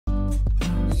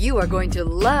You are going to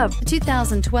love the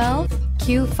 2012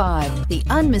 Q5. The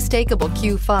unmistakable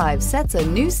Q5 sets a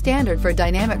new standard for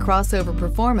dynamic crossover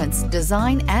performance,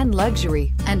 design, and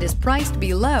luxury, and is priced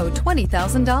below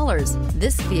 $20,000.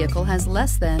 This vehicle has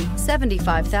less than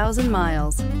 75,000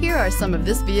 miles. Here are some of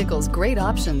this vehicle's great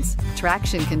options: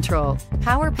 traction control,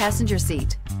 power passenger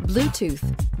seat, Bluetooth,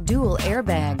 dual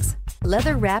airbags,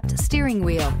 leather-wrapped steering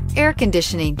wheel, air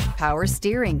conditioning, power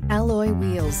steering, alloy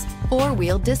wheels,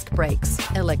 four-wheel disc brakes,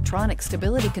 electronic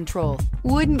stability control.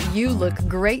 Wouldn't you look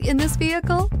great in this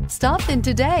vehicle? Stop in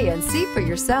today and see for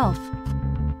yourself.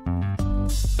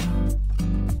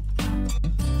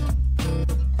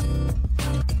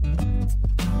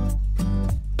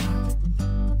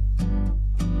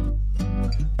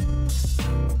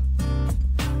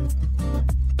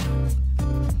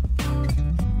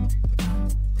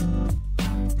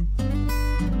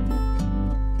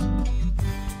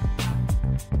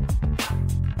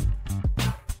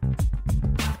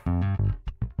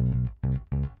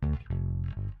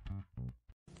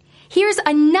 Here's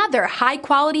another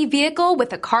high-quality vehicle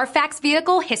with a CARFAX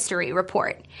vehicle history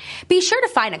report. Be sure to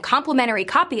find a complimentary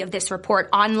copy of this report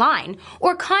online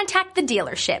or contact the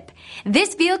dealership.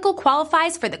 This vehicle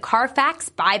qualifies for the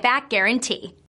CARFAX buyback guarantee.